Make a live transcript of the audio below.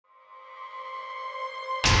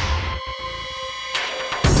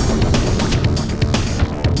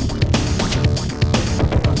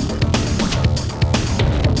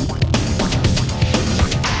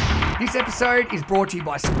episode is brought to you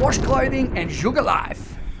by Squash Clothing and Sugar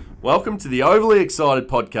Life. Welcome to the Overly Excited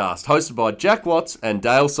podcast, hosted by Jack Watts and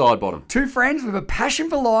Dale Sidebottom. Two friends with a passion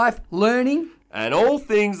for life, learning, and all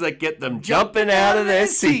things that get them jumping out of their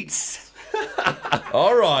seats.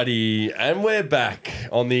 Alrighty, and we're back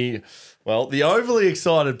on the Overly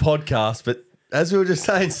Excited podcast, but as we were just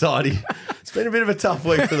saying, Sidey, it's been a bit of a tough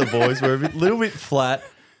week for the boys. We're a little bit flat.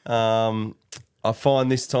 I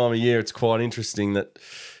find this time of year it's quite interesting that,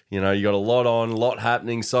 you know, you got a lot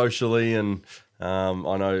happening socially, and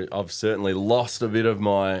I know I've certainly lost a bit of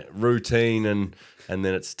my routine, and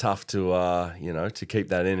then it's tough to to keep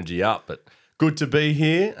that energy up. But good to be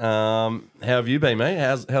here. How have you been, mate?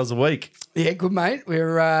 How's the week? Yeah, good, mate.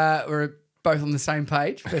 We're both on the same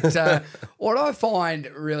page. But what I find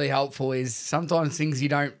really helpful is sometimes things you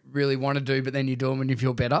don't really want to do, but then you do them and you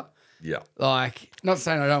feel better. Yeah. Like, not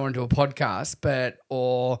saying I don't want to do a podcast,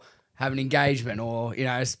 or have an engagement or, you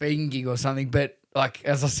know, a speaking gig or something. But like,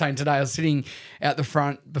 as I was saying today, I was sitting out the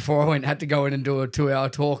front before I had to go in and do a 2-hour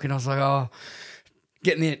talk. And I was like, oh,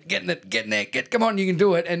 getting there, come on, you can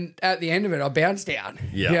do it. And at the end of it, I bounced out.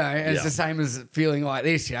 Yeah. You know, and it's the same as feeling like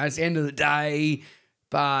this, you know, it's the end of the day.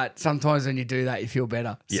 But sometimes when you do that, you feel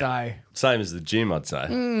better. Yeah. Same as the gym, I'd say.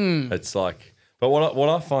 It's like, but what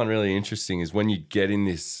I find really interesting is when you get in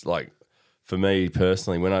this, like, for me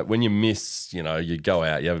personally, when you miss, you know, you go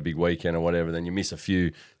out, you have a big weekend or whatever, then you miss a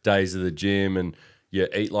few days of the gym and you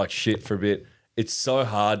eat like shit for a bit. It's so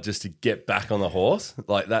hard just to get back on the horse.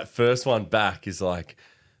 Like that first one back is like,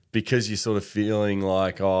 because you're sort of feeling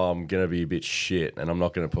like, oh, I'm going to be a bit shit and I'm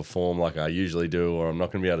not going to perform like I usually do, or I'm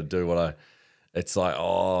not going to be able to do it's like,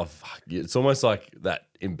 oh, fuck. It's almost like that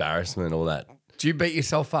embarrassment or that. Do you beat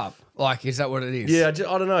yourself up? Like, is that what it is? Yeah, I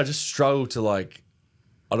don't know. I just struggle to, like,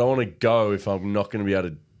 I don't want to go if I'm not going to be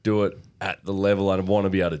able to do it at the level I want to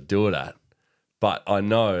be able to do it at. But I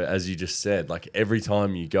know, as you just said, like every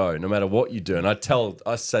time you go, no matter what you do, and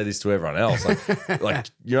I say this to everyone else, like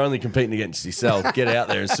you're only competing against yourself. Get out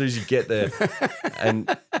there. As soon as you get there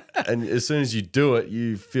and as soon as you do it,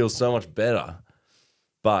 you feel so much better.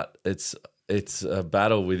 But it's a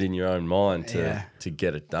battle within your own mind to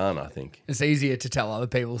get it done, I think. It's easier to tell other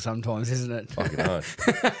people sometimes, isn't it? Fucking hell.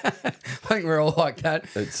 I think we're all like that.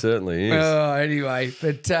 It certainly is. Anyway,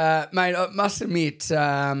 but mate, I must admit,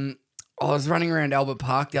 I was running around Albert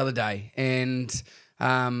Park the other day, and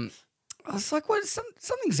I was like, "What?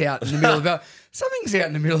 Something's out in the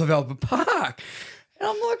middle of Albert Park." And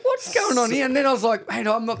I'm like, what's going on here? And then I was like, mate,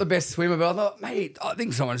 I'm not the best swimmer, but I thought, mate, I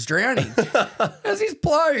think someone's drowning. There's this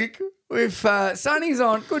bloke with sunnies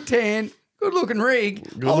on, good tan, good looking rig,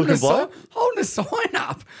 holding a sign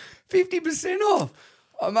up, 50% off.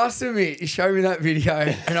 I must admit, you showed me that video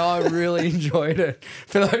and I really enjoyed it.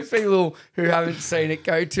 For those people who haven't seen it,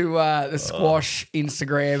 go to the Squash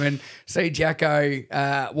Instagram and see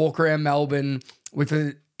Jacko walk around Melbourne with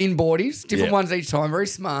in boardies, different ones each time, very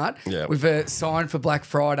smart, with a sign for Black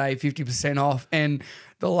Friday, 50% off. And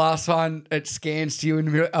the last one, it scans to you in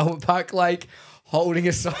the middle of Albert Park Lake holding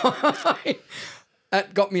a sign.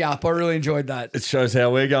 That got me up. I really enjoyed that. It shows how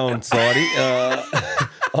we're going, Sidey.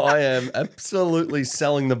 I am absolutely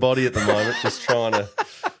selling the body at the moment, just trying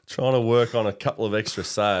to work on a couple of extra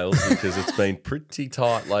sales because it's been pretty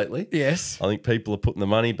tight lately. Yes. I think people are putting the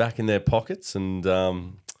money back in their pockets, and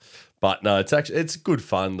but no, it's good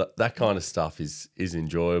fun. That kind of stuff is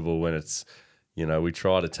enjoyable when it's, you know, we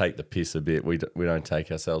try to take the piss a bit. We don't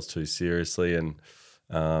take ourselves too seriously, and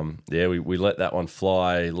we let that one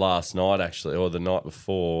fly last night actually, or the night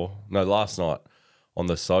before. No, last night on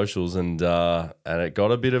the socials, and it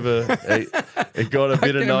got a bit of notice.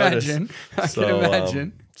 I can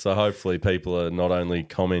imagine. So hopefully people are not only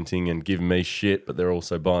commenting and giving me shit, but they're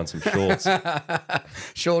also buying some shorts.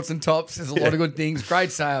 Shorts and tops. There's a lot of good things.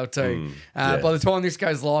 Great sale too. By the time this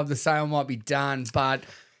goes live, the sale might be done, but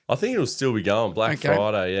I think it'll still be going. Black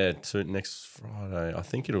Friday, to next Friday. I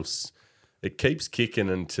think it keeps kicking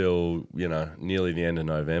until, you know, nearly the end of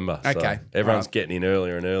November. Okay. So everyone's getting in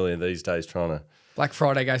earlier and earlier these days trying to. Black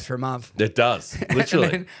Friday goes for a month. It does,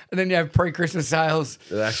 literally. and then you have pre-Christmas sales.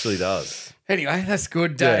 It actually does. Anyway, that's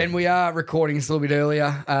good. And we are recording this a little bit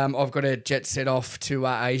earlier. I've got a jet set off to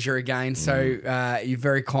Asia again. So you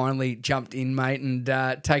very kindly jumped in, mate, and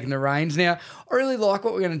taken the reins. Now, I really like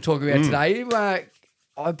what we're going to talk about today.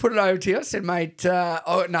 I put it over to you. I said, mate, I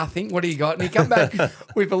got nothing. What do you got? And you come back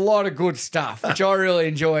with a lot of good stuff, which I really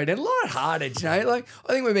enjoyed. And lighthearted, you know. Like,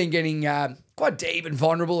 I think we've been getting quite deep and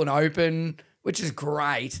vulnerable and open which is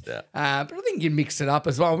great. Yeah. But I think you mix it up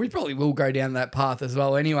as well. We probably will go down that path as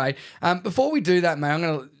well anyway. Before we do that, mate,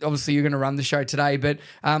 obviously you're going to run the show today, but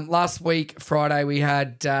last week, Friday, we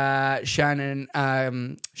had Shannon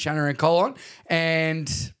and Cole on,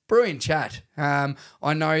 and brilliant chat.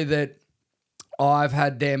 I know that I've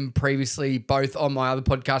had them previously both on my other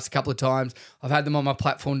podcast a couple of times. I've had them on my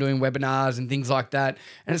platform doing webinars and things like that.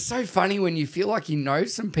 And it's so funny when you feel like you know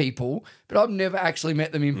some people, but I've never actually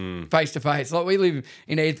met them in face to face. Like we live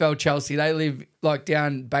in Edithvale, Chelsea. They live like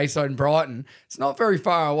down Bayside in Brighton. It's not very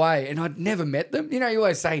far away. And I'd never met them. You know, you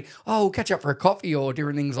always say, oh, we'll catch up for a coffee or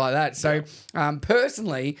different things like that. So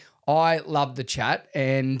personally, I love the chat.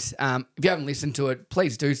 And if you haven't listened to it,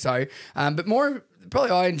 please do so. But more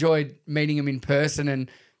probably I enjoyed meeting them in person and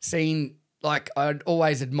seeing, like, I'd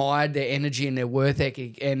always admired their energy and their work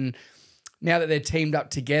ethic, and now that they're teamed up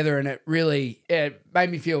together, and it really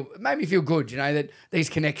made me feel good, you know, that these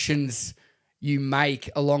connections you make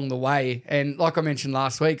along the way. And like I mentioned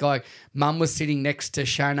last week, like Mum was sitting next to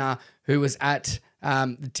Shanna, who was at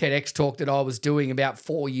the TEDx talk that I was doing about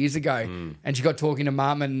 4 years ago, and she got talking to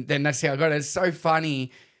Mum, and then that's how I got it. It's so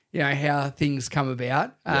funny, you know, how things come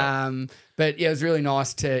about. Yeah. But yeah, it was really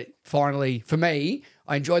nice to finally, for me,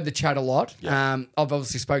 I enjoyed the chat a lot. Yeah. I've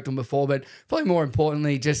obviously spoken to them before, but probably more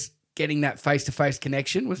importantly, just getting that face-to-face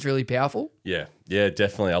connection was really powerful. Yeah,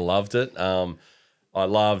 definitely. I loved it. I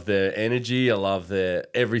love their energy. I love their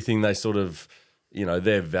everything they sort of, you know,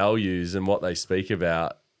 their values and what they speak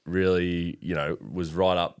about really, you know, was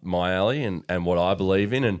right up my alley and what I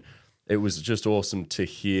believe in. And it was just awesome to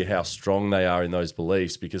hear how strong they are in those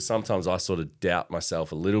beliefs, because sometimes I sort of doubt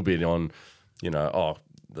myself a little bit on, you know,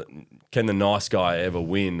 can the nice guy ever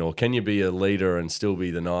win, or can you be a leader and still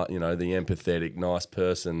be the empathetic, nice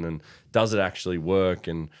person, and does it actually work,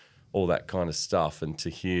 and all that kind of stuff. And to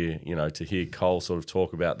hear Cole sort of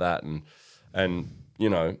talk about that and you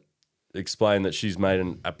know, explain that she's made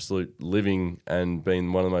an absolute living and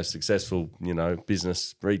been one of the most successful, you know,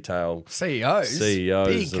 business retail CEOs,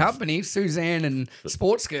 big companies, Suzanne and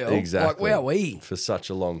Sports Girl, exactly. Like wowee, for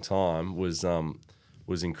such a long time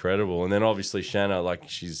was incredible. And then obviously Shanna, like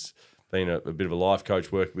she's been a bit of a life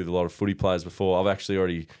coach, worked with a lot of footy players before. I've actually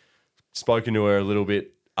already spoken to her a little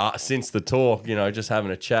bit since the talk, you know, just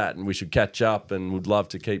having a chat, and we should catch up and would love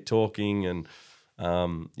to keep talking. And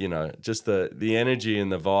you know, just the energy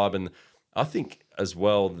and the vibe, and I think as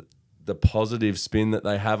well the positive spin that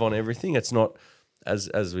they have on everything. It's not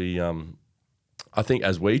as we I think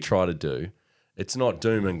as we try to do. It's not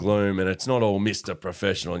doom and gloom, and it's not all Mr.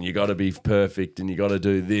 Professional and you got to be perfect and you got to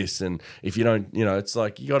do this, and if you don't, you know, it's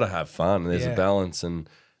like you got to have fun. There's a balance, and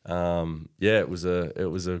it was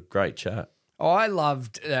a great chat. I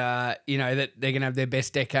loved you know, that they're gonna have their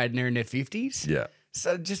best decade and they're in their 50s. Yeah.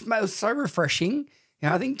 So it was so refreshing. You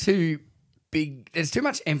know, I think there's too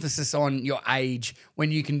much emphasis on your age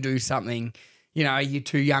when you can do something. You know, you're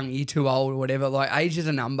too young, you're too old, or whatever. Like, age is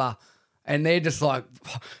a number. And they're just like,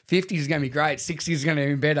 50s is going to be great, 60s is going to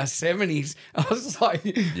be better, 70s. I was just like,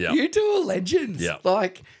 you two are legends. Yeah.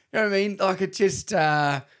 Like, you know what I mean? Like, it just,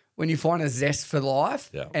 when you find a zest for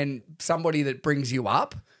life and somebody that brings you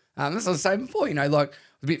up, that's what I was saying before, you know, like,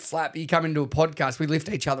 a bit flat, but you come into a podcast, we lift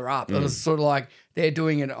each other up. It was sort of like they're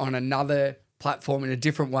doing it on another platform in a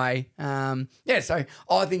different way. So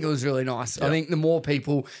I think it was really nice. I think the more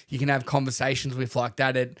people you can have conversations with like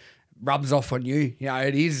that, it rubs off on you. You know,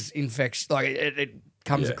 it is infectious. Like it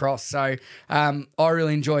comes across. So I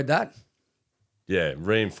really enjoyed that. Yeah,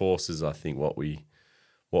 reinforces, I think, what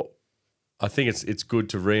I think it's good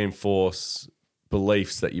to reinforce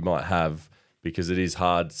beliefs that you might have, because it is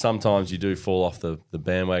hard. Sometimes you do fall off the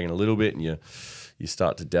bandwagon a little bit, and you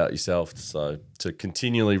start to doubt yourself. So to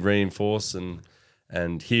continually reinforce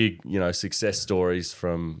and hear, you know, success stories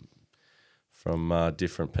from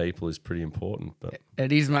different people is pretty important. But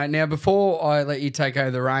it is, mate. Now, before I let you take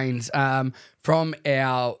over the reins, from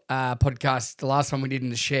our podcast, the last one we did in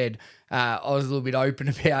the shed, I was a little bit open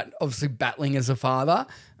about obviously battling as a father.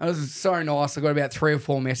 It was so nice. I got about 3 or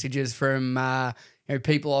 4 messages from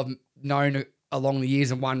people I've known along the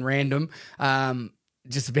years, and one random,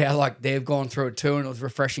 just about like they've gone through it too, and it was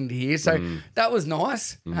refreshing to hear. So that was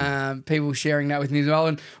nice. People sharing that with me as well.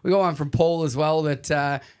 And we got one from Paul as well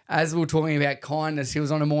that as we were talking about kindness, he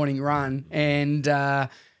was on a morning run and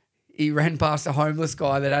he ran past a homeless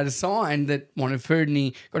guy that had a sign that wanted food, and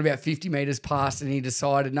he got about 50 metres past and he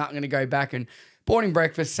decided, not going to go back, and bought him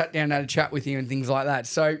breakfast, sat down, had a chat with him and things like that.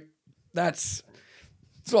 So that's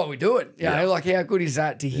why we do it. You know, like how good is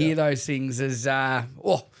that to hear those things as, I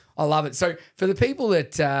love it. So for the people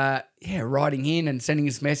that, writing in and sending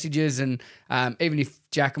us messages, and even if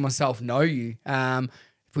Jack and myself know you,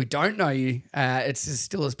 if we don't know you, it's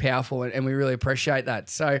still as powerful, and we really appreciate that.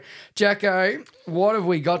 So, Jacko, what have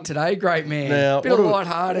we got today, great man? Now, Bit of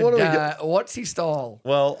lighthearted. What's his style?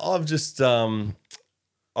 Well, I've just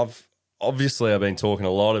I've been talking a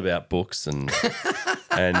lot about books and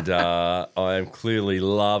I am clearly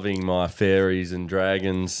loving my fairies and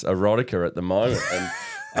dragons erotica at the moment.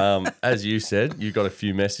 And as you said, you got a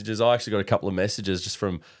few messages. I actually got a couple of messages just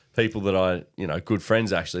from people that good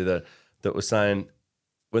friends actually that were saying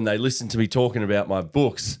when they listened to me talking about my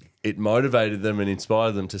books, it motivated them and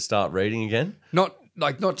inspired them to start reading again. Not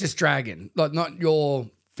just dragon, not your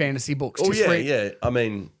fantasy books. Oh, yeah. I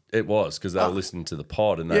mean, it was because they were listening to the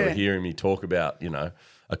pod and they were hearing me talk about,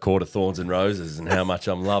 A Court of Thorns and Roses and how much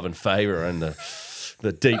I'm loving Favour and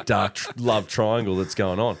the deep, dark love triangle that's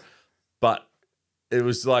going on. But it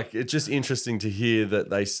was it's just interesting to hear that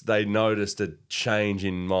they noticed a change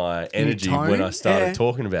in my energy when I started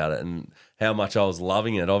talking about it and how much I was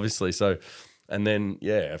loving it, obviously. So, and then,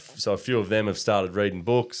 so a few of them have started reading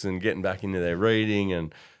books and getting back into their reading,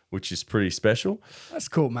 and which is pretty special. That's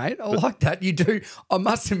cool, mate. I like that. You do. I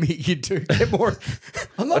must admit, you do get more.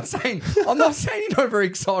 I'm not saying you're not a very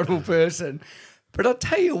excitable person, but I'll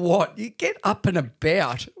tell you what, you get up and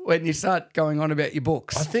about when you start going on about your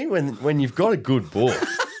books. I think when you've got a good book,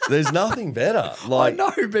 there's nothing better. I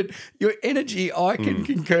know, but your energy, I can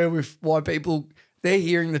concur with why people, they're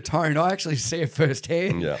hearing the tone. I actually see it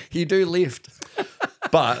firsthand. Yeah. You do lift.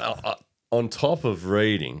 But on top of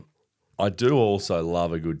reading, I do also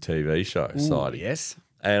love a good TV show, Sidey. Yes.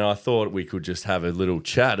 And I thought we could just have a little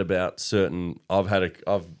chat about certain.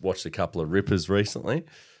 I've watched a couple of rippers recently,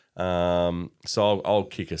 so I'll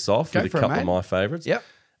kick us off with a couple of my favourites. Yep.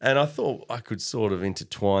 And I thought I could sort of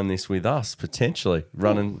intertwine this with us potentially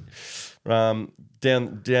running down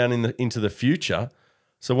into the future.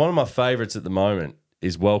 So one of my favourites at the moment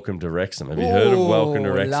is Welcome to Wrexham. Have you heard of Welcome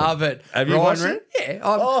to Wrexham? Love it. Have you watched it?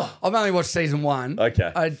 Yeah. I've only watched season 1.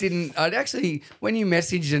 Okay. I'd actually, when you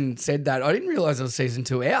messaged and said that, I didn't realise it was season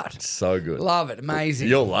 2 out. So good. Love it. Amazing.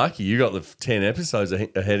 You're lucky. You got the 10 episodes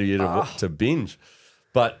ahead of you to binge.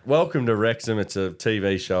 But Welcome to Wrexham, it's a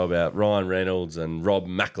TV show about Ryan Reynolds and Rob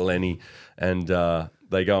McElhenney, and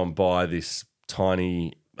they go and buy this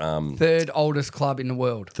tiny... third oldest club in the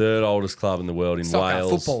world. Third oldest club in the world in Soccer,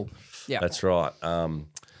 Wales. football. Yeah, that's right.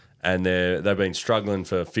 And they've been struggling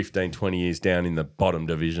for 15, 20 years down in the bottom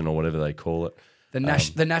division or whatever they call it. The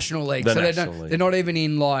National League. They're not even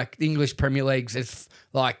in the English Premier Leagues. There's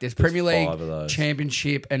Premier League,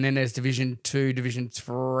 Championship, and then there's Division 2, Division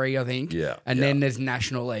 3, I think. Yeah. And then there's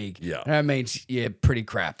National League. Yeah. And that means, pretty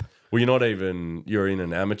crap. Well, you're in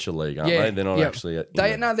an amateur league, aren't they? They're not actually.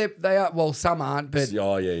 They are. Well, some aren't, but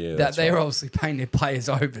they're obviously paying their players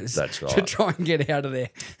overs. That's right. To try and get out of there.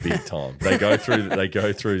 Big time. They go through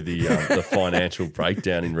the financial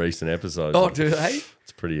breakdown in recent episodes. Oh, do they?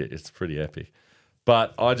 It's pretty epic.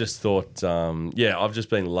 But I just thought, I've just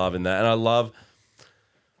been loving that, and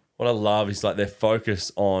what I love is their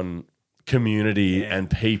focus on community and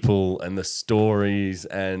people and the stories,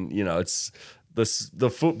 and it's. The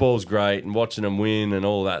football's great and watching them win and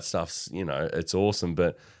all that stuff's, it's awesome.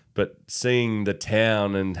 But seeing the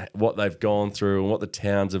town and what they've gone through and what the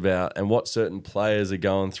town's about and what certain players are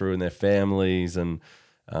going through and their families and,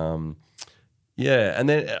 and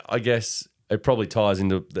then I guess it probably ties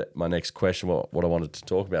into my next question, what I wanted to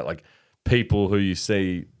talk about, people who you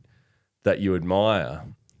see that you admire.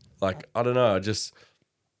 I don't know, just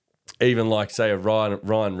even say a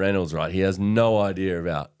Ryan Reynolds, right? He has no idea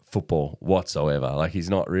about football whatsoever. He's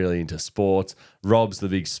not really into sports. Rob's the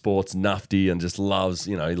big sports nufty and just loves,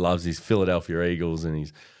 he loves his Philadelphia Eagles and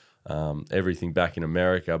his everything back in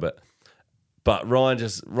America. But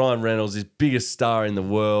Ryan Reynolds is biggest star in the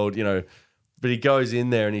world, but he goes in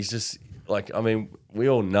there and he's just we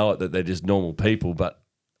all know it that they're just normal people, but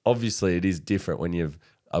obviously it is different when you've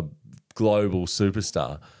a global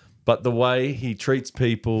superstar. But the way he treats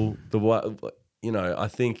people, the way, I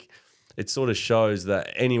think it sort of shows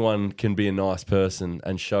that anyone can be a nice person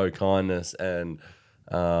and show kindness, and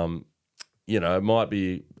it might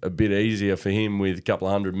be a bit easier for him with a couple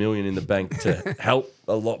of $100 million in the bank to help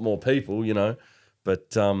a lot more people,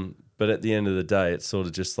 but at the end of the day, it's sort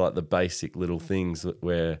of just the basic little things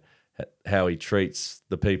where how he treats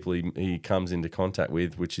the people he comes into contact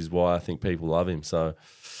with, which is why I think people love him. So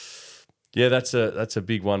that's a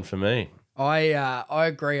big one for me. I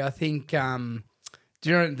agree. I think. Do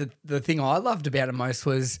you know the thing I loved about it most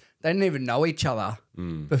was they didn't even know each other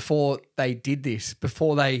before they did this,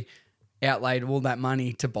 before they outlaid all that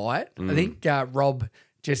money to buy it. I think Rob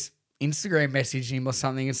just Instagram messaged him or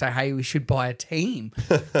something and say, hey, we should buy a team.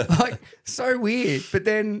 So weird. But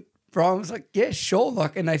then Brian was like, yeah, sure.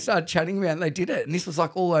 Like, and they started chatting about it and they did it. And this was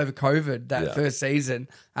like all over COVID that first season,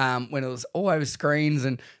 when it was all over screens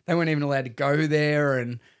and they weren't even allowed to go there.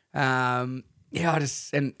 And I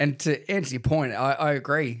just, and to answer your point, I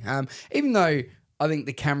agree. Even though I think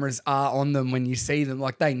the cameras are on them when you see them,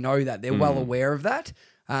 like they know that, they're well aware of that.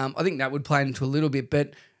 I think that would play into a little bit,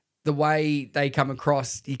 but the way they come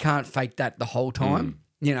across, you can't fake that the whole time,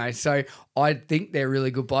 so I think they're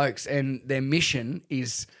really good blokes and their mission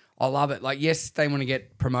is, I love it. Like, yes, they want to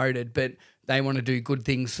get promoted, but they want to do good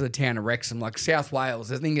things for the town of Wrexham. Like South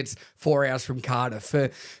Wales, I think it's 4 hours from Cardiff.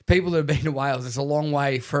 For people that have been to Wales, it's a long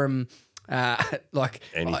way from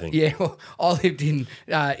anything. I lived in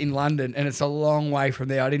London and it's a long way from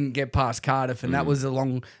there. I didn't get past Cardiff and that was a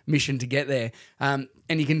long mission to get there. And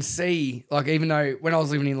you can see, like, even though when I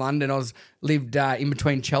was living in London, I lived in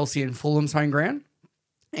between Chelsea and Fulham's home ground.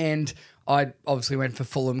 And I obviously went for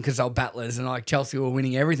Fulham because they were battlers and like Chelsea were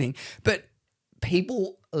winning everything. But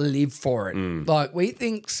people live for it. Like, we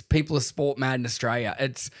think people are sport mad in Australia.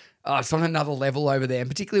 It's on another level over there, and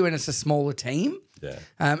particularly when it's a smaller team. Yeah.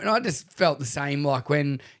 And I just felt the same, like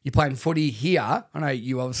when you're playing footy here. I know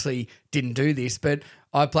you obviously didn't do this, but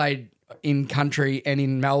I played in country and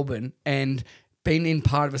in Melbourne, and being in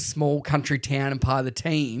part of a small country town and part of the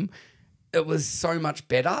team, it was so much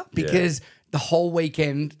better because the whole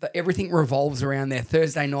weekend, everything revolves around there.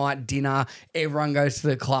 Thursday night, dinner, everyone goes to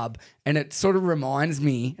the club. And it sort of reminds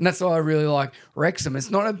me, and that's why I really like Wrexham.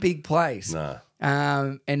 It's not a big place. No.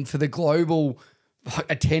 And for the global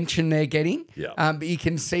attention they're getting, but you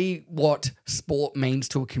can see what sport means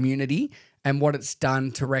to a community and what it's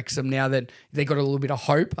done to Wrexham now that they got a little bit of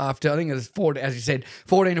hope after, I think it was, as you said,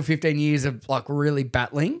 14 or 15 years of like really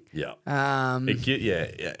battling. Yeah.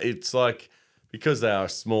 It's like, because they are a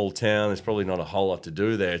small town, there's probably not a whole lot to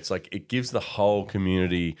do there. It's like it gives the whole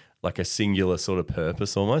community like a singular sort of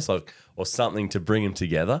purpose almost, like, or something to bring them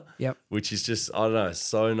together. Yep. Which is just, I don't know,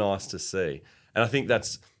 so nice to see. And I think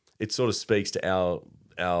it sort of speaks to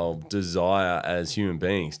our desire as human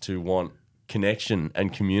beings to want connection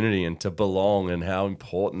and community and to belong and how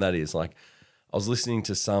important that is. Like, I was listening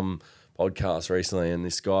to some podcast recently and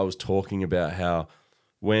this guy was talking about how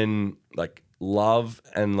when like love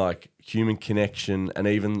and like human connection and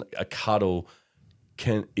even a cuddle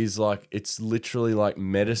is like, it's literally like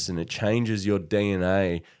medicine. It changes your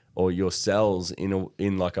DNA or your cells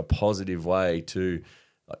in like a positive way too.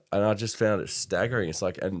 And I just found it staggering. It's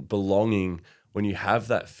like, and belonging, when you have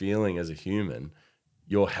that feeling as a human,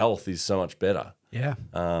 your health is so much better. Yeah.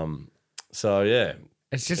 So yeah.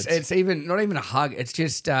 It's even not even a hug. It's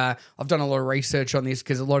just I've done a lot of research on this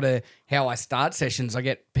because a lot of how I start sessions, I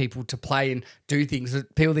get people to play and do things.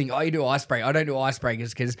 People think, oh, you do icebreaker. I don't do icebreakers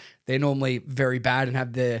because they're normally very bad and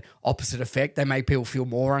have the opposite effect. They make people feel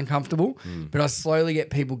more uncomfortable. But I slowly get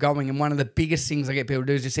people going. And one of the biggest things I get people to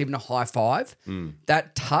do is just even a high five.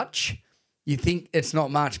 That touch. You think it's not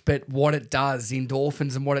much, but what it does,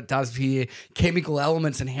 endorphins and what it does for your chemical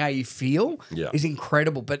elements and how you feel is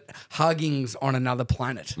incredible. But hugging's on another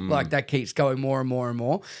planet. Like, that keeps going more and more and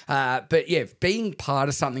more. But yeah, being part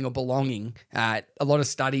of something or belonging, a lot of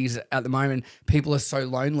studies at the moment, people are so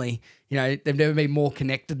lonely. You know, they've never been more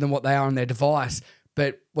connected than what they are on their device.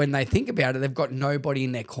 But when they think about it, they've got nobody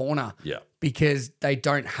in their corner. Yeah. Because they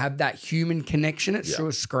don't have that human connection. It's through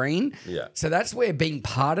a screen. Yeah. So that's where being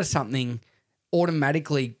part of something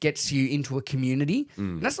automatically gets you into a community.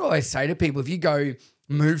 And that's what I say to people. If you go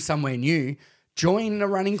move somewhere new, join a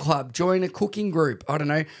running club, join a cooking group, I don't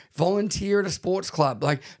know, volunteer at a sports club,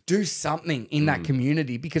 like do something in that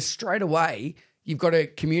community, because straight away you've got a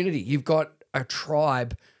community, you've got a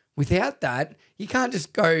tribe. Without that, you can't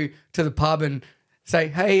just go to the pub and say,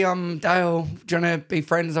 hey, Dale, do you want to be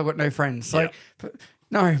friends? I've got no friends. Like,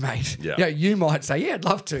 no, mate. Yeah. You know, you might say, yeah, I'd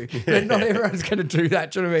love to, but not everyone's going to do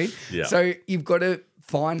that. Do you know what I mean? Yeah. So you've got to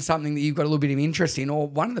find something that you've got a little bit of interest in, or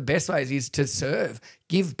one of the best ways is to serve,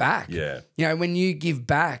 give back. Yeah. You know, when you give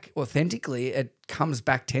back authentically, it comes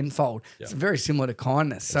back tenfold. Yeah. It's very similar to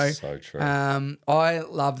kindness. That's so true. I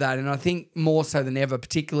love that. And I think more so than ever,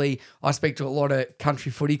 particularly I speak to a lot of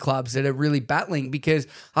country footy clubs that are really battling because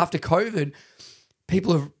after COVID,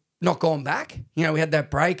 people have not gone back. You know, we had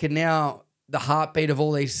that break and now the heartbeat of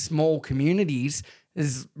all these small communities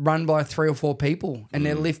is run by 3 or 4 people and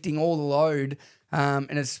they're lifting all the load.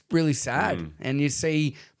 And it's really sad. And you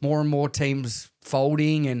see more and more teams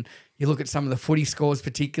folding, and you look at some of the footy scores,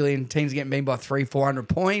 particularly, and teams getting beaten by 300-400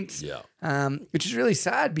 points, which is really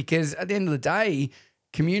sad because at the end of the day,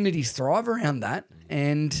 communities thrive around that.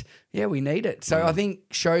 And yeah, we need it. So I think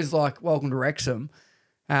shows like Welcome to Wrexham,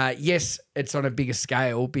 yes, it's on a bigger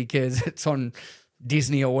scale because it's on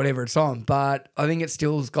Disney or whatever it's on, but I think it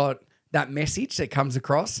still's got that message that comes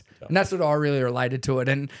across, and that's what I really related to it.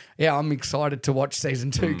 And yeah, I'm excited to watch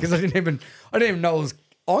season 2 because I didn't even know it was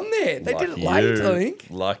on there. They did it late, I think.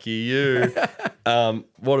 Lucky you.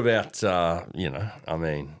 What about I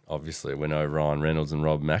mean, obviously we know Ryan Reynolds and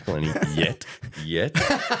Rob McElhenney yet.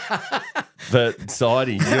 But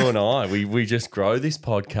Sidey, you and I, we just grow this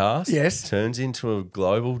podcast. Yes. Turns into a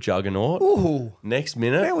global juggernaut. Ooh. Next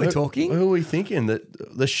minute. Now we're talking. Who are we thinking?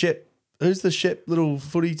 The Shep. Who's the Shep little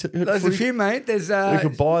footy? There's a few, mate. There's we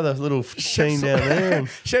could buy the little team down there.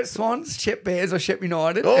 Shep Swans, Shep Bears, or Shep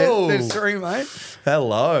United. Oh. There's 3, mate.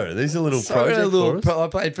 Hello. These are little project for us. I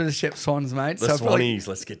played for the Shep Swans, mate. The Swannies,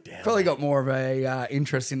 let's get down. Probably got more of a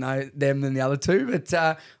interest in them than the other two, but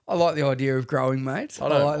I like the idea of growing, mate. I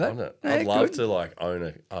like that. I'd love to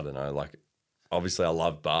own obviously I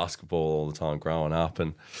love basketball all the time growing up,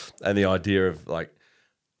 and the idea of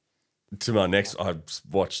to my next, I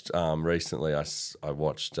watched recently. I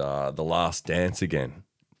watched The Last Dance again.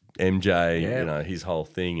 MJ, his whole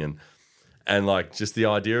thing, and just the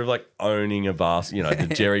idea of owning a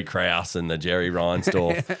the Jerry Krause and the Jerry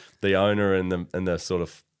Reinsdorf, the owner and the sort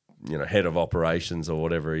of head of operations or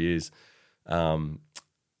whatever he is,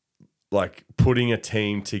 putting a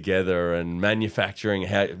team together and manufacturing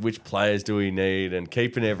which players do we need and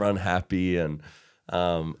keeping everyone happy. And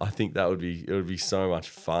I think it would be so much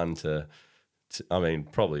fun to I mean,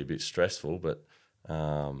 probably a bit stressful, but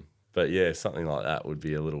yeah, something like that would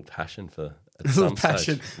be a little passion for. A little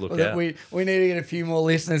passion. Look out. We need to get a few more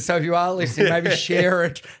listeners. So if you are listening, maybe share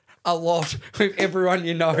it a lot with everyone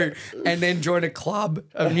you know, and then join a club,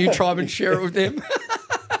 a new tribe, and share it with them.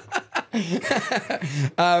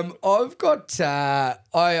 I've got. I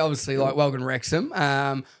obviously like Welcome Wrexham.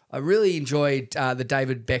 I really enjoyed the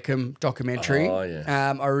David Beckham documentary. Oh,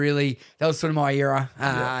 yeah. That was sort of my era.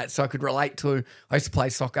 So I could relate to. I used to play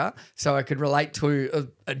soccer, so I could relate to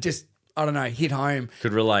hit home.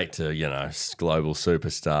 Could relate to global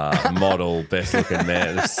superstar, model, best looking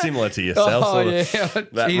man, similar to yourself.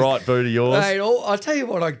 That right boot of yours. Mate, I'll tell you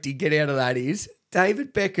what I did get out of that is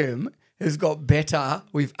David Beckham has got better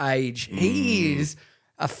with age. He is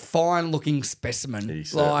a fine-looking specimen. He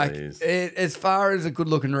certainly is. As far as a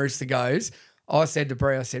good-looking rooster goes, I said to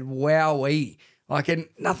Brie, wowee. And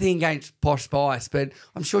nothing against Posh Spice, but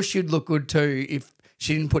I'm sure she'd look good too if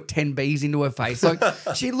she didn't put 10 bees into her face.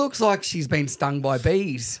 She looks like she's been stung by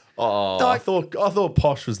bees. Oh, I thought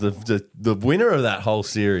Posh was the winner of that whole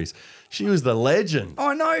series. She was the legend.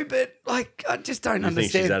 I know, but I just don't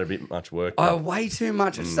understand. Think she's had a bit much work? Way too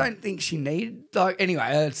much. I just don't think she needed.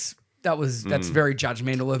 Anyway, that's very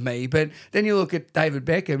judgmental of me. But then you look at David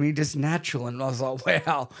Beckham, he's just natural, and I was like,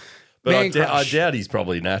 wow. But I doubt he's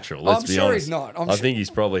probably natural. Let's be honest. I'm sure he's not. I think he's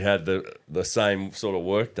probably had the same sort of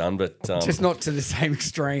work done, but just not to the same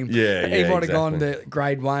extreme. Yeah, he might have gone to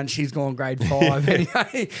grade 1. She's gone grade 5.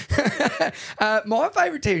 Anyway, my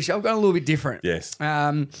favourite TV show, I've gone a little bit different. Yes.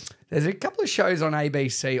 There's a couple of shows on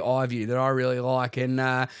ABC iView that I really like, and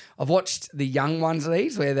I've watched the young ones of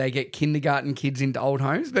these where they get kindergarten kids into old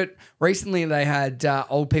homes, but recently they had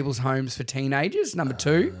old people's homes for teenagers, number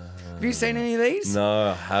 2. Have you seen any of these? No,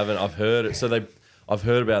 I haven't. I've heard it. So I've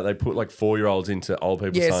heard about they put 4-year-olds into old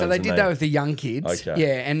people's homes. Yeah, so they did that with the young kids. Okay.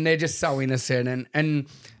 Yeah, and they're just so innocent, and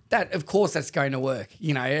that, of course, that's going to work.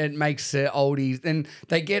 It makes oldies, and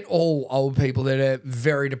they get all old people that are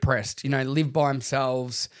very depressed, live by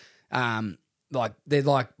themselves. They're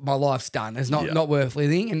like, my life's done. It's not worth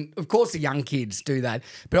living. And of course the young kids do that.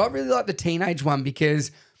 But I really like the teenage one because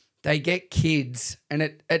they get kids,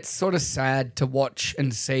 and it's sort of sad to watch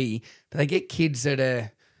and see, but they get kids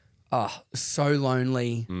that are so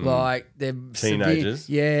lonely. They're teenagers.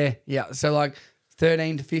 Severe. Yeah. So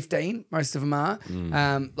 13 to 15, most of them are.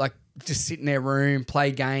 Just sit in their room,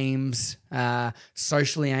 play games,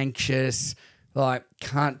 socially anxious,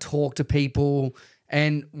 can't talk to people.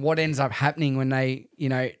 And what ends up happening when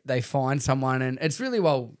they find someone, and it's really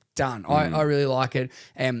well done. I really like it.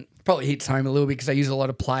 Probably hits home a little bit because they use a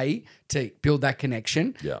lot of play to build that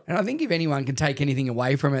connection. Yeah. And I think if anyone can take anything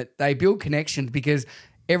away from it, they build connections because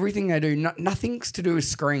everything they do, nothing's to do with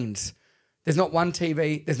screens. There's not one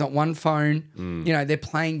TV. There's not one phone. They're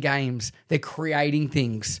playing games. They're creating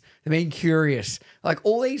things. They're being curious.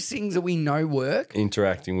 All these things that we know work.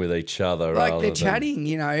 Interacting with each other. They're chatting,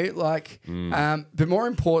 but more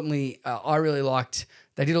importantly, I really liked,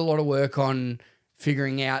 they did a lot of work on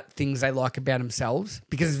figuring out things they like about themselves,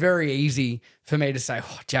 because it's very easy for me to say,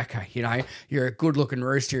 oh, Jacko, you're a good-looking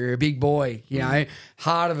rooster, you're a big boy,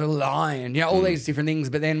 heart of a lion, all these different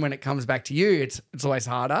things. But then when it comes back to you, it's always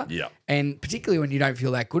harder. Yeah. And particularly when you don't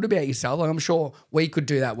feel that good about yourself, I'm sure we could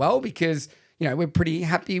do that well because, we're pretty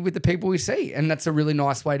happy with the people we see, and that's a really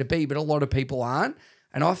nice way to be. But a lot of people aren't,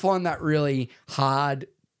 and I find that really hard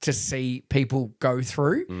to see people go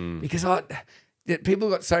through because people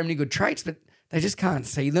got so many good traits, but they just can't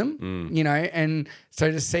see them, and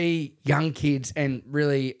so to see young kids and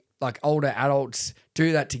really like older adults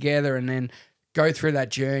do that together and then go through that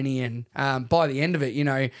journey, and by the end of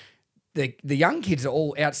it, the young kids are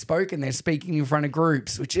all outspoken. They're speaking in front of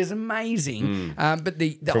groups, which is amazing. But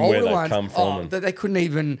the From older where ones, come from they couldn't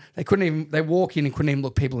even they walk in and couldn't even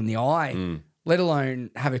look people in the eye, let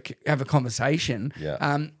alone have a conversation.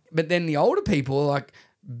 Yeah. But then the older people are like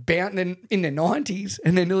bouncing in their 90s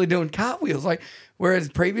and they're nearly doing cartwheels, like whereas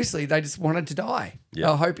previously they just wanted to die. Yeah.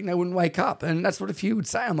 They were hoping they wouldn't wake up, and that's what a few would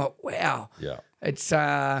say. I'm like, wow. Yeah. It's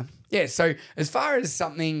So as far as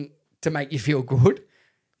something to make you feel good,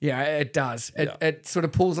 it does. It sort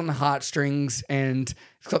of pulls on the heartstrings, and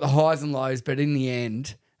it's got the highs and lows, but in the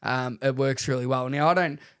end, it works really well. Now,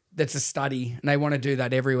 that's a study, and they want to do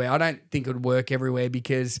that everywhere. I don't think it would work everywhere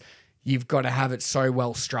because you've got to have it so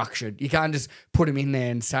well structured. You can't just put them in there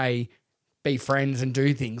and say, be friends and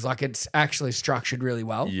do things. Like, it's actually structured really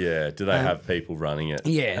well. Yeah. Do they have people running it?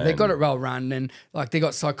 Yeah, they've got it well run, and like they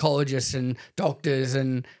got psychologists and doctors,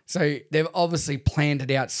 and so they've obviously planned it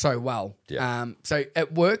out so well. Yeah. So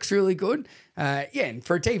it works really good. And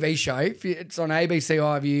for a TV show, it's on ABC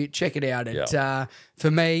iView, check it out. For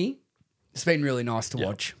me, it's been really nice to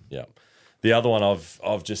watch. Yeah. The other one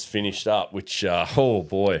I've just finished up, which oh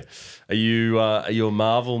boy, are you a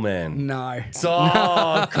Marvel man? No.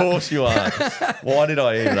 Of course you are. Why did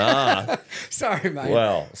I even ask? Sorry, mate.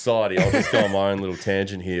 Well, sorry, I'll just go on my own little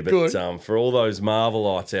tangent here. But for all those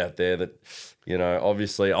Marvelites out there that,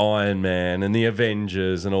 obviously Iron Man and the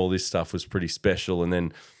Avengers and all this stuff was pretty special, and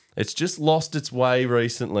then it's just lost its way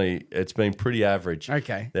recently. It's been pretty average.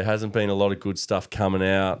 Okay. There hasn't been a lot of good stuff coming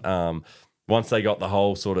out. Once they got the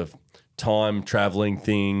whole sort of time traveling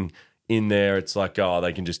thing in there, it's like,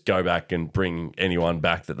 they can just go back and bring anyone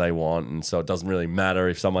back that they want, and so it doesn't really matter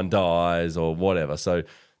if someone dies or whatever. So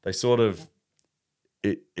they sort of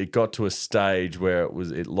it got to a stage where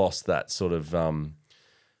it lost that sort of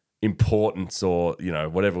importance, or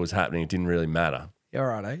whatever was happening, it didn't really matter. All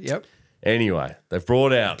right, yep. Anyway, they've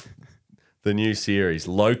brought out the new series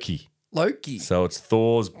Loki. So it's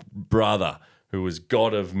Thor's brother, who was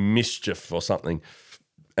god of mischief or something.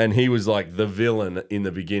 And he was like the villain in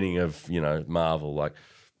the beginning of, Marvel, like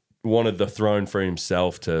wanted the throne for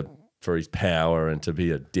himself for his power and to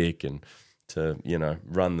be a dick and to,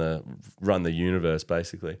 run the universe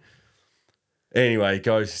basically. Anyway,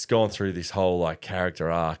 he's gone through this whole like character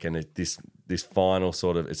arc, and this final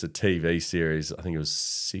sort of, it's a TV series. I think it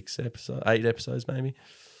was 8 episodes maybe.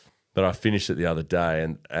 But I finished it the other day,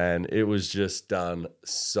 and it was just done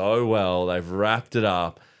so well. They've wrapped it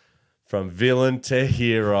up. From villain to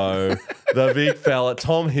hero, the big fella,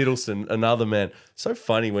 Tom Hiddleston, another man. So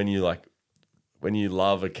funny when you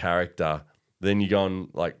love a character, then you go and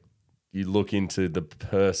you look into the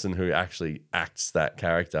person who actually acts that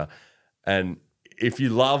character. And if you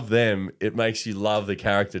love them, it makes you love the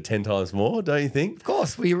character 10 times more, don't you think? Of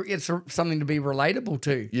course, it's something to be relatable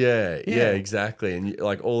to. Yeah, exactly. And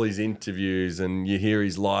all his interviews, and you hear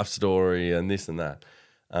his life story and this and that.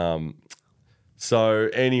 So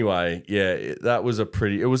anyway, that was a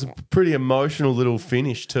pretty emotional little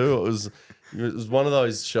finish too. It was one of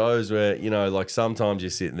those shows where, sometimes you're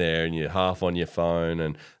sitting there and you're half on your phone,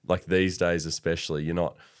 and like these days especially, you're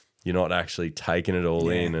not actually taking it all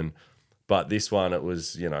in. But this one, it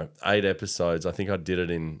was, 8 episodes. I think I did it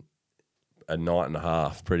in a night and a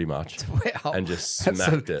half, pretty much. Wow. And just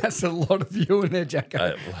smacked it. That's a lot of viewing there,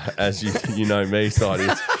 Jacko. As you know me, Sidey,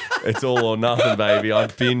 it's all or nothing, baby. I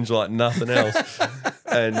binge like nothing else.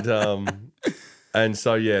 And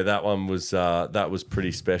so that one was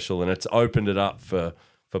pretty special, and it's opened it up for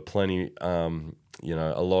plenty, a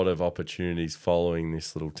lot of opportunities following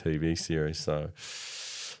this little TV series. So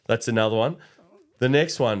that's another one. The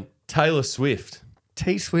next one, Taylor Swift.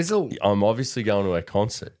 T-Swizzle. I'm obviously going to a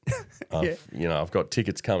concert. I've got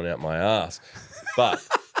tickets coming out my ass. But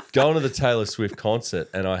going to the Taylor Swift concert,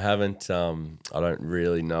 and I don't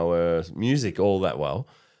really know her music all that well,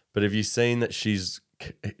 but have you seen that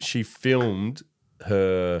she filmed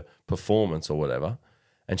her performance or whatever,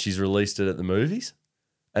 and she's released it at the movies,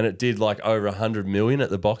 and it did like over 100 million at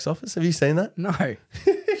the box office? Have you seen that? No.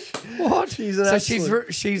 What?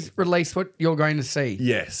 She's released what you're going to see?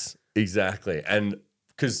 Yes, exactly. And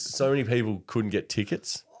because so many people couldn't get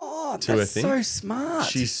tickets to her thing. So smart.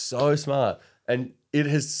 She's so smart. And it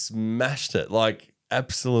has smashed it, like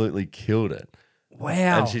absolutely killed it.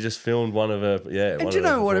 Wow. And she just filmed one of her, And do you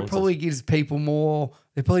know what? It probably gives people more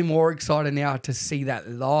they're probably more excited now to see that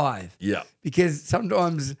live. Yeah. Because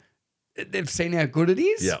sometimes they've seen how good it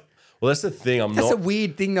is. Yeah. Well, that's the thing. That's a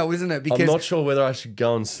weird thing though, isn't it? Because I'm not sure whether I should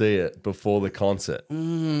go and see it before the concert.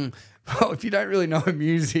 well, if you don't really know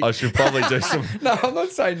music, I should probably do some. No, I'm not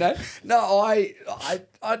saying that. No, I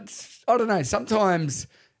don't know. Sometimes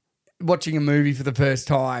watching a movie for the first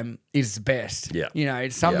time is the best. Yeah. You know,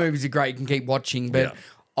 some movies are great, you can keep watching, but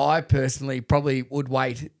I personally probably would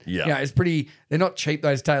wait. Yeah. You know, they're not cheap,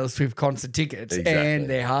 those Taylor Swift concert tickets, Exactly. and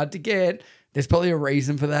they're hard to get. There's probably a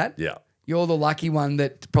reason for that. Yeah. You're the lucky one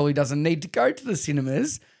that probably doesn't need to go to the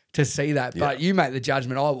cinemas to see that, but you make the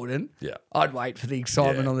judgment. I wouldn't. Yeah. I'd wait for the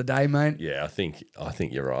excitement on the day, mate. Yeah, I think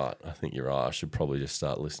you're right. I should probably just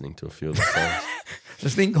start listening to a few of the songs.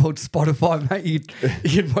 This thing called Spotify, mate.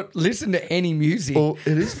 You can listen to any music. Well,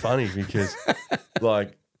 it is funny because,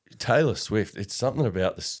 like, Taylor Swift, it's something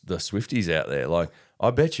about the Swifties out there. Like,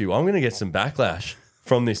 I bet you I'm going to get some backlash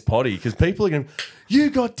from this potty because people are going, you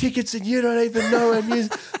got tickets and you don't even know her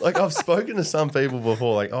music. Like, I've spoken to some people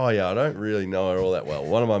before, like, oh, yeah, I don't really know her all that well.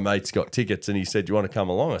 One of my mates got tickets and he said, do you want to come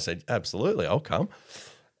along? I said, absolutely, I'll come.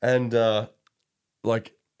 And,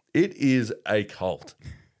 like, it is a cult.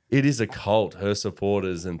 It is a cult, her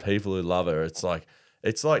supporters and people who love her. It's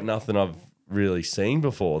like nothing I've really seen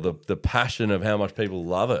before. The passion of how much people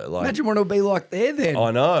love her. Like, Imagine what it'll be like there then. I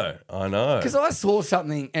know. Because I saw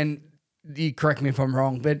something, and you correct me if I'm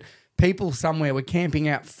wrong, but people somewhere were camping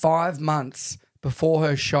out 5 months before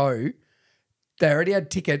her show. They already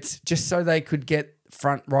had tickets just so they could get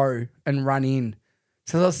front row and run in.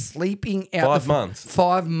 So they were sleeping out 5 months.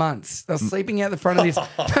 5 months. They were sleeping out the front of this.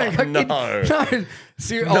 No.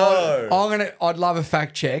 No. I'd love a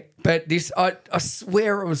fact check, but this I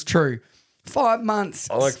swear it was true. 5 months.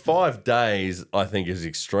 Like 5 days, I think is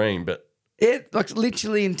extreme, but Like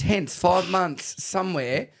literally intense. 5 months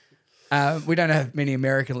somewhere. We don't have many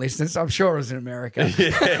American listeners. I'm sure it was in America.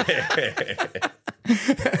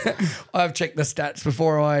 I've checked the stats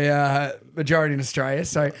before majority in Australia,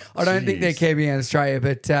 so I don't think they're camping out in Australia.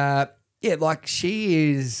 But yeah, like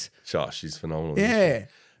she is. she's phenomenal. Yeah.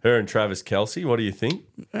 Her and Travis Kelce, what do you think?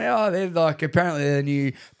 Oh, they're like apparently the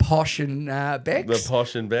new Posh and Bex. The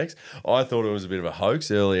Posh and Bex. I thought it was a bit of a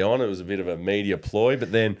hoax early on. It was a bit of a media ploy,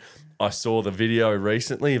 but then I saw the video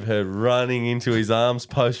recently of her running into his arms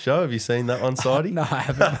post-show. Have you seen that one, Sidey? No, I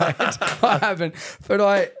haven't, mate. I haven't.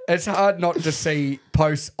 But it's hard not to see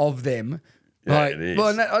posts of them. Yeah, it is. Well,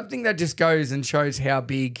 and I think that just goes and shows how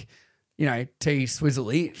big, T Swizzle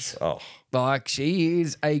is. Oh, Like, she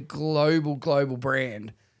is a global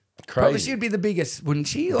brand. crazy. Probably she'd be the biggest, wouldn't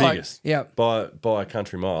she? Biggest. Yeah. By a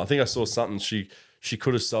country mile. I think I saw something she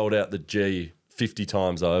could have sold out the G 50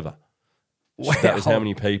 times over. Wow. That was how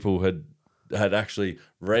many people had actually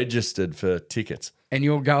registered for tickets. And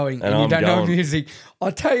you're going and I'm you don't know going. music.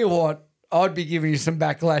 I tell you what, I'd be giving you some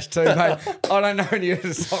backlash too, mate. I don't know any of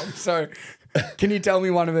the songs, so can you tell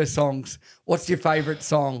me one of her songs? What's your favourite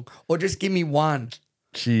song? Or just give me one.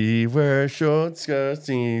 She wears short skirts,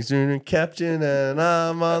 she's in a captain, and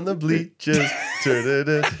I'm on the bleachers.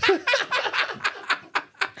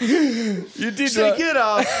 You did Shake it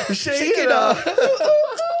off, shake it off.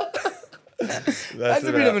 That's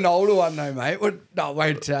a bit of an older one though, mate.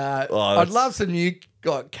 I'd love some new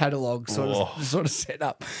catalogue sort of set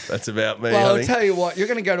up. That's about me. Well, I'll tell you what, you're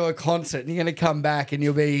going to go to a concert and you're going to come back and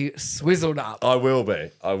you'll be swizzled up. I will be.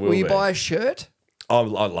 Will you buy a shirt? I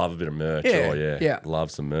love a bit of merch. Yeah, Oh, yeah. yeah. Love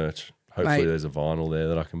some merch. Hopefully Mate. there's a vinyl there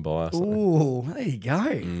that I can buy or something. Ooh, there you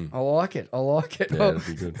go. I like it. Yeah, that'd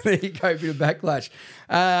be good. There you go, bit of backlash.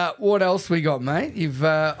 What else we got, mate?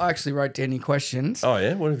 I actually wrote down your questions. Oh,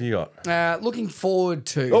 yeah? What have you got? Looking forward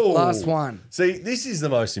to Oh, last one. See, this is the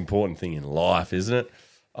most important thing in life, isn't it?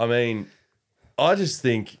 I mean, I just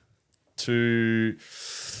think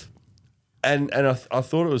and I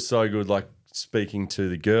thought it was so good, like speaking to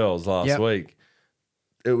the girls last week.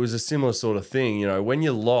 It was a similar sort of thing, when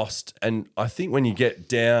you're lost, and I think when you get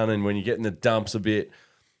down and when you get in the dumps a bit,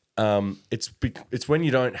 it's when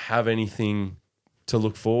you don't have anything to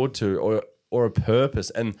look forward to or a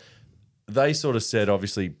purpose. And they sort of said,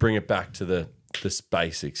 obviously, bring it back to the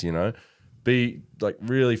basics, be like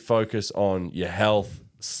really focus on your health,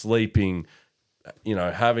 sleeping,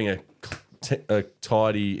 having a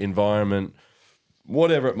tidy environment,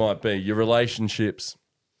 whatever it might be, your relationships.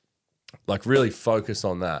 Like really focus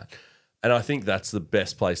on that. And I think that's the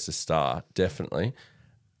best place to start, definitely.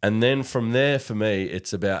 And then from there, for me,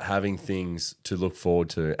 it's about having things to look forward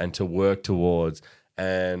to and to work towards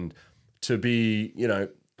and to be,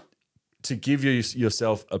 to give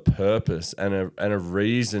yourself a purpose and a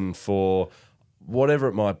reason for whatever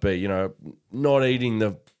it might be, not eating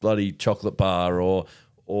the bloody chocolate bar or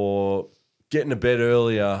or getting to bed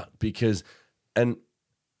earlier because and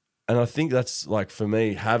I think that's like for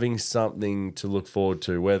me having something to look forward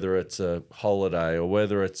to, whether it's a holiday or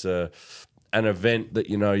whether it's an event that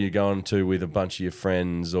you're going to with a bunch of your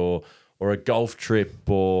friends or a golf trip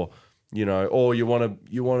or or you want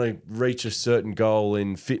to reach a certain goal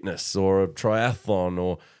in fitness or a triathlon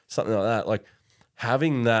or something like that. Like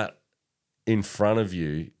having that in front of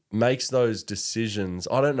you makes those decisions.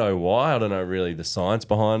 I don't know why. I don't know really the science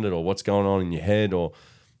behind it or what's going on in your head, or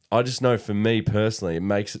I just know for me personally, it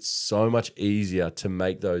makes it so much easier to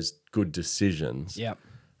make those good decisions. Yeah.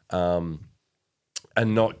 And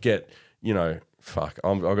not get,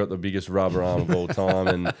 I've got the biggest rubber arm of all time,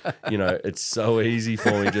 and it's so easy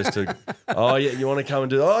for me just to, oh yeah, you want to come and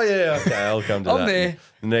do? Oh yeah, okay, I'll come to that. I'm there.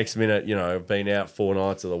 The next minute, I've been out 4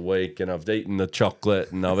 nights of the week, and I've eaten the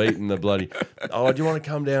chocolate, and I've eaten the bloody. Oh, do you want to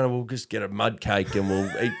come down and we'll just get a mud cake, and we'll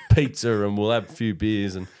eat pizza, and we'll have a few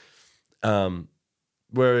beers, and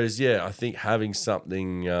whereas I think having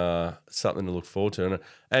something to look forward to,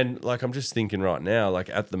 and like I'm just thinking right now, like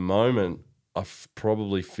at the moment. I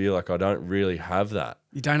probably feel like I don't really have that.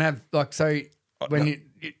 You don't have when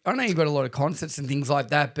I know you've got a lot of concerts and things like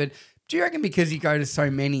that, but do you reckon because you go to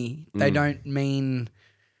so many, they don't mean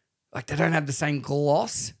like they don't have the same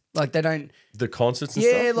gloss? Like they don't the concerts and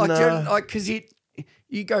stuff? Yeah, like because you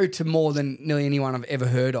go to more than nearly anyone I've ever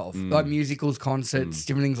heard of, like musicals, concerts,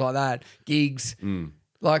 different things like that, gigs.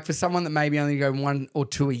 Like for someone that maybe only go 1 or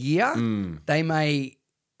 2 a year, they may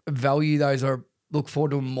value those or look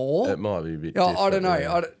forward to them more. It might be a bit different. I don't know.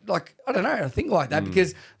 I don't know. I think like that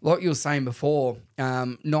because like you were saying before,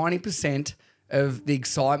 90% of the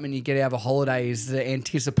excitement you get out of a holiday is the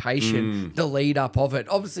anticipation, the lead up of it.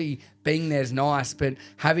 Obviously being there is nice, but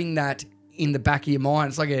having that in the back of your mind,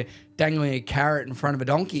 it's like dangling a carrot in front of a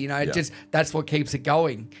donkey, that's what keeps it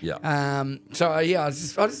going. Yeah. I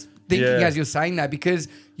was just thinking as you're saying that because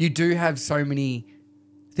you do have so many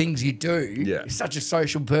things you do. Yeah. You're such a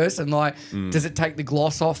social person. Like, does it take the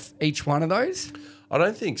gloss off each one of those? I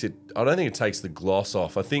don't think it takes the gloss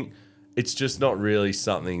off. I think it's just not really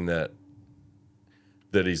something that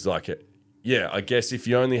is like it. Yeah, I guess if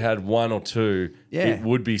you only had 1 or 2, it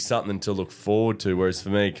would be something to look forward to. Whereas for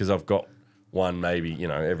me, because I've got one maybe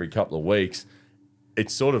every couple of weeks,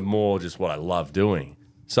 it's sort of more just what I love doing.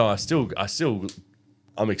 So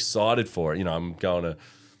I'm excited for it.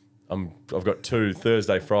 I've got 2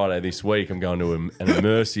 Thursday, Friday this week. I'm going to an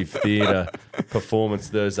immersive theatre performance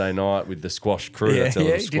Thursday night with the Squash crew. That's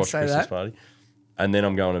a Squash Christmas party. And then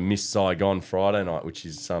I'm going to Miss Saigon Friday night, which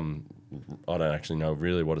is I don't actually know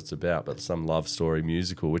really what it's about, but some love story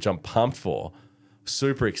musical, which I'm pumped for.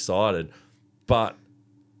 Super excited. But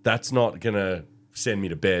that's not going to send me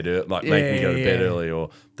to bed, make me go to bed early, or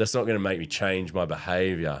that's not going to make me change my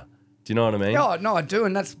behaviour. Do you know what I mean? Yeah, no, I do,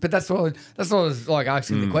 and that's what I was like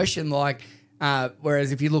asking the question. Like,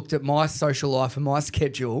 whereas if you looked at my social life and my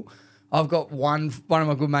schedule, I've got one of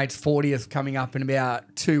my good mates' 40th coming up in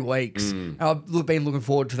about 2 weeks. And I've been looking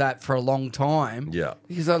forward to that for a long time. Yeah,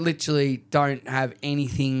 because I literally don't have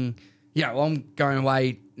anything. I'm going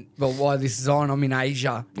away. Well, while this is on, I'm in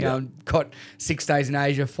Asia. I've got 6 days in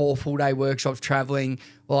Asia, 4 full-day workshops, traveling.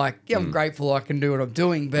 I'm grateful I can do what I'm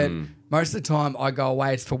doing, but most of the time I go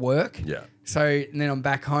away, it's for work. Yeah. So and then I'm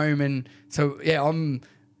back home, and so it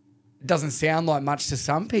doesn't sound like much to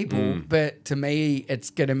some people, but to me it's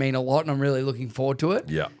going to mean a lot, and I'm really looking forward to it.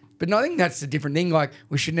 Yeah. But I think that's a different thing. Like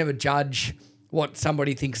we should never judge what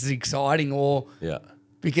somebody thinks is exciting,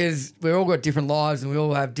 because we've all got different lives and we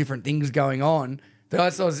all have different things going on. But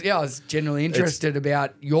I was genuinely interested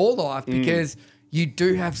about your life because you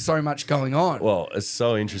do have so much going on. Well, it's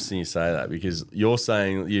so interesting you say that because you're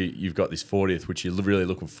saying you've got this 40th, which you're really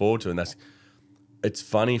looking forward to, and it's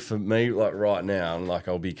funny for me, like right now, and like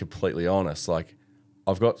I'll be completely honest, like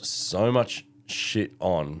I've got so much shit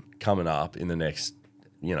on coming up in the next,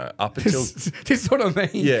 up until this is what I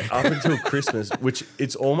mean. Yeah, up until Christmas, which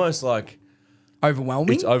it's almost like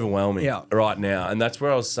overwhelming. It's overwhelming right now, and that's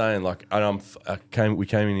where I was saying, like, and we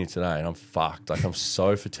came in here today, and I'm fucked. Like, I'm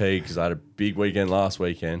so fatigued because I had a big weekend last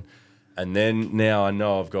weekend, and then now I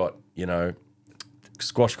know I've got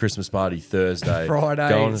Squash Christmas party Thursday, Friday,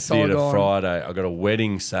 going to theatre Friday. I've got a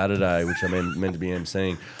wedding Saturday, which I'm meant to be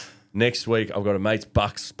emceeing. Next week, I've got a mate's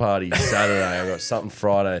bucks party Saturday. I've got something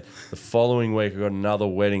Friday. The following week, I've got another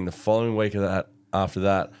wedding. The following week after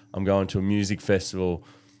that, I'm going to a music festival.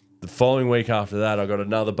 The following week after that, I got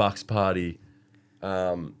another bucks party.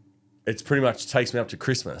 It's pretty much takes me up to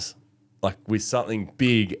Christmas, like with something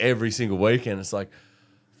big every single weekend. It's like,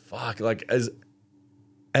 fuck, it's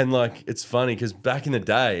funny because back in the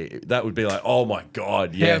day, that would be like, oh my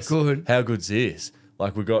God, yes. How good. How good's this?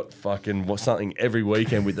 Like we've got fucking something every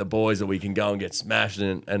weekend with the boys that we can go and get smashed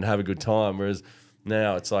and have a good time. Whereas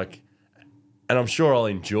now it's like, and I'm sure I'll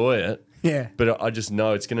enjoy it. Yeah. But I just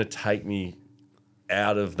know it's going to take me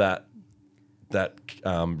out of that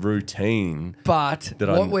routine. But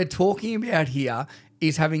what we're talking about here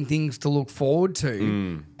is having things to look forward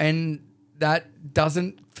to, and that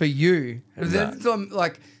doesn't for you. No. So I'm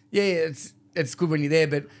like, yeah, it's good when you're there,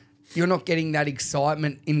 but you're not getting that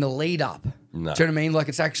excitement in the lead up. No. Do you know what I mean? Like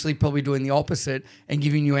it's actually probably doing the opposite and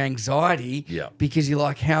giving you anxiety because you're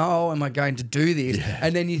like, how am I going to do this? Yeah.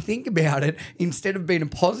 And then you think about it, instead of being a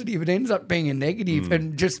positive, it ends up being a negative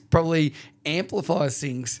and just probably amplifies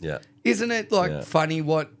things. Yeah. Isn't it like funny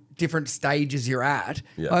what different stages you're at?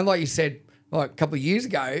 Yeah. And like you said, like a couple of years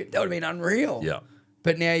ago, that would have been unreal. Yeah.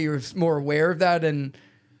 But now you're more aware of that and...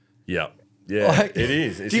 Yeah. Yeah, like, it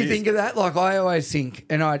is. Do you think of that? Like I always think,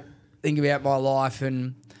 and I think about my life,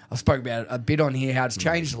 and I spoke about it a bit on here, how it's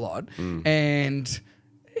changed a lot. And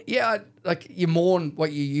yeah, like you mourn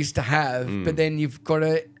what you used to have, but then you've got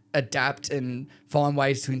to adapt and find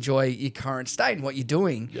ways to enjoy your current state and what you're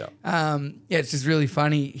doing. Yeah, it's just really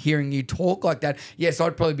funny hearing you talk like that. Yes,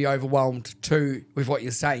 I'd probably be overwhelmed too with what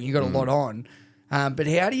you're saying. You got a lot on. But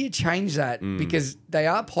how do you change that? Because they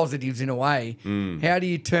are positives in a way. How do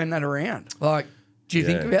you turn that around? Like, do you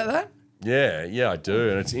think about that? Yeah, I do.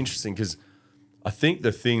 And it's interesting because I think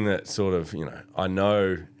the thing that sort of, I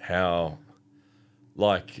know how,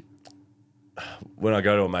 like, when I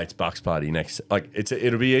go to a mate's bucks party next, like,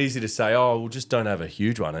 it'll be easy to say, oh, well, just don't have a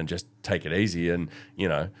huge one and just take it easy and,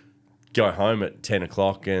 go home at 10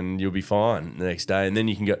 o'clock and you'll be fine the next day. And then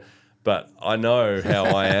you can go... But I know how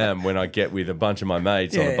I am when I get with a bunch of my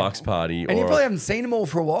mates on a bucks party. And you probably haven't seen them all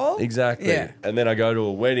for a while. Exactly. Yeah. And then I go to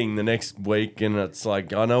a wedding the next week and it's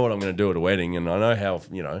like, I know what I'm going to do at a wedding and I know how,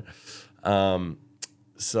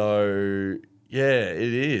 so, yeah,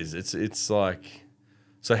 it is. It's like,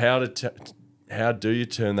 so how do you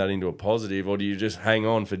turn that into a positive, or do you just hang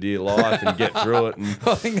on for dear life and get through it? And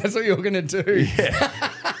I think that's what you're going to do. Yeah.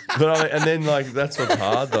 But and then like that's what's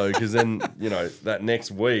hard though, because then, that next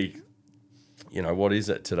week, what is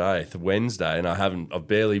it today? It's Wednesday, and have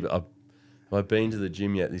I been to the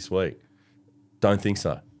gym yet this week? Don't think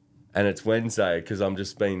so. And it's Wednesday because I'm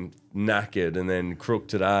just been knackered and then crook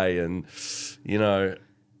today, and it's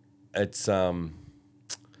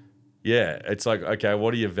it's like, okay,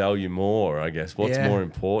 what do you value more? I guess what's more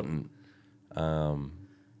important? It's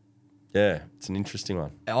an interesting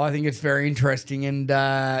one. I think it's very interesting, and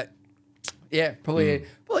probably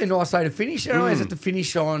a nice way to finish. I always have to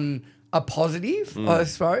finish on a positive, I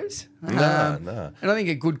suppose. No. And I think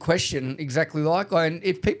a good question, exactly like, and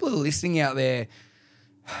if people are listening out there,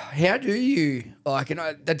 how do you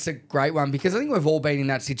that's a great one, because I think we've all been in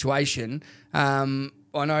that situation. I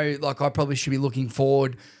know, like, I probably should be looking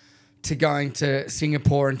forward to going to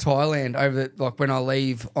Singapore and Thailand when I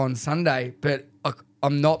leave on Sunday, but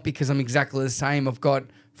I'm not, because I'm exactly the same. I've got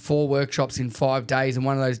 4 workshops in 5 days, and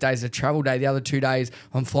one of those days is a travel day. The other 2 days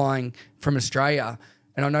I'm flying from Australia.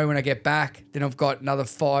 And I know when I get back, then I've got another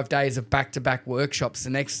 5 days of back-to-back workshops. The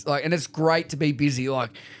next, and it's great to be busy,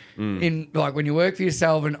 in when you work for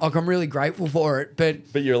yourself, and I'm really grateful for it.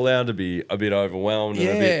 But you're allowed to be a bit overwhelmed. Yeah,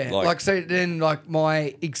 and a bit so then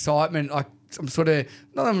my excitement, I'm sort of,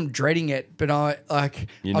 not that I'm dreading it, but it's going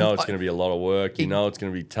to be a lot of work. It's going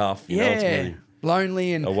to be tough. You know it's going to be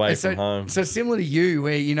lonely and away from home. So similar to you,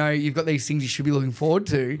 where you've got these things you should be looking forward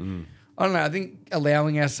to. I don't know. I think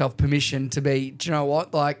allowing ourselves permission to be, do you know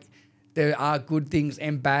what? Like, there are good things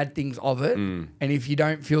and bad things of it, and if you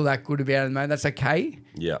don't feel that good about it, man, that's okay.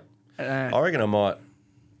 Yeah, I reckon I might.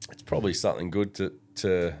 It's probably something good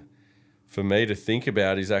to for me to think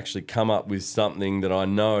about, is actually come up with something that I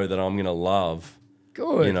know that I'm going to love.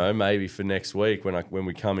 Good. Maybe for next week when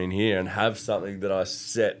we come in here, and have something that I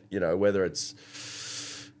set. Whether it's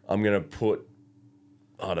I'm going to put,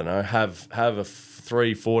 I don't know, have a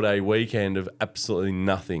 3-4 day weekend of absolutely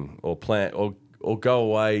nothing, or plan or go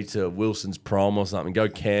away to Wilson's prom or something, go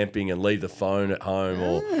camping and leave the phone at home,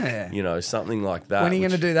 or something like that. When are you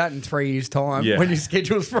going to do that in 3 years' time? Yeah. When your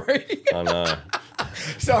schedule's free? I know.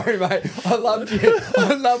 Sorry, mate. I loved you.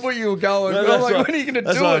 I love where you were going. No, I'm like, when are you going to do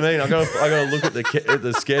it? That's what I mean. I got to look at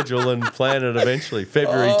the schedule and plan it eventually.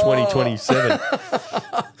 February 2027.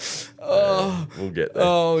 We'll get there.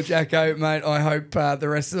 Oh, Jacko, mate, I hope the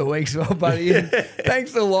rest of the week's well, buddy. Yeah. And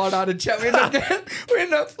thanks for the light-hearted chat. We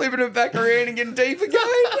end up flipping it back around and getting deep again.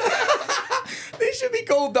 This should be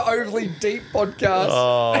called the Overly Deep Podcast.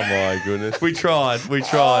 Oh my goodness. We tried,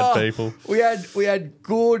 people. We had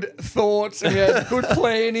good thoughts and we had good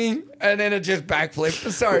planning, and then it just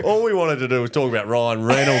backflipped. So All we wanted to do was talk about Ryan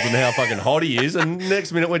Reynolds and how fucking hot he is, and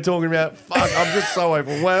next minute we're talking about, fuck, I'm just so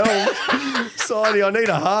overwhelmed. Sidey, I need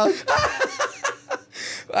a hug.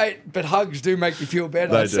 Mate, but hugs do make you feel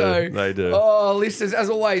better. They do. Oh, listeners, as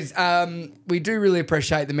always, we do really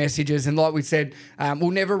appreciate the messages. And like we said,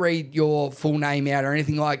 we'll never read your full name out or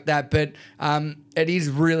anything like that. But it is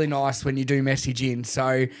really nice when you do message in.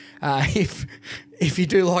 So if you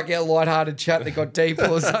do like our lighthearted chat that got deep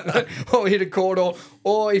or something, or hit a chord,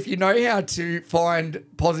 or if you know how to find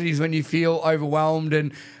positives when you feel overwhelmed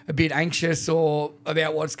and a bit anxious or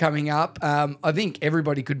about what's coming up, I think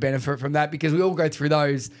everybody could benefit from that, because we all go through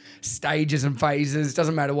those stages and phases.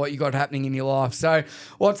 Doesn't matter what you got happening in your life. So,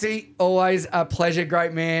 Watsy, always a pleasure.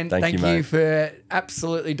 Great man. Thank you, mate. for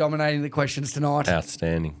absolutely dominating the questions tonight.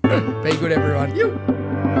 Outstanding. Be good,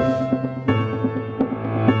 everyone.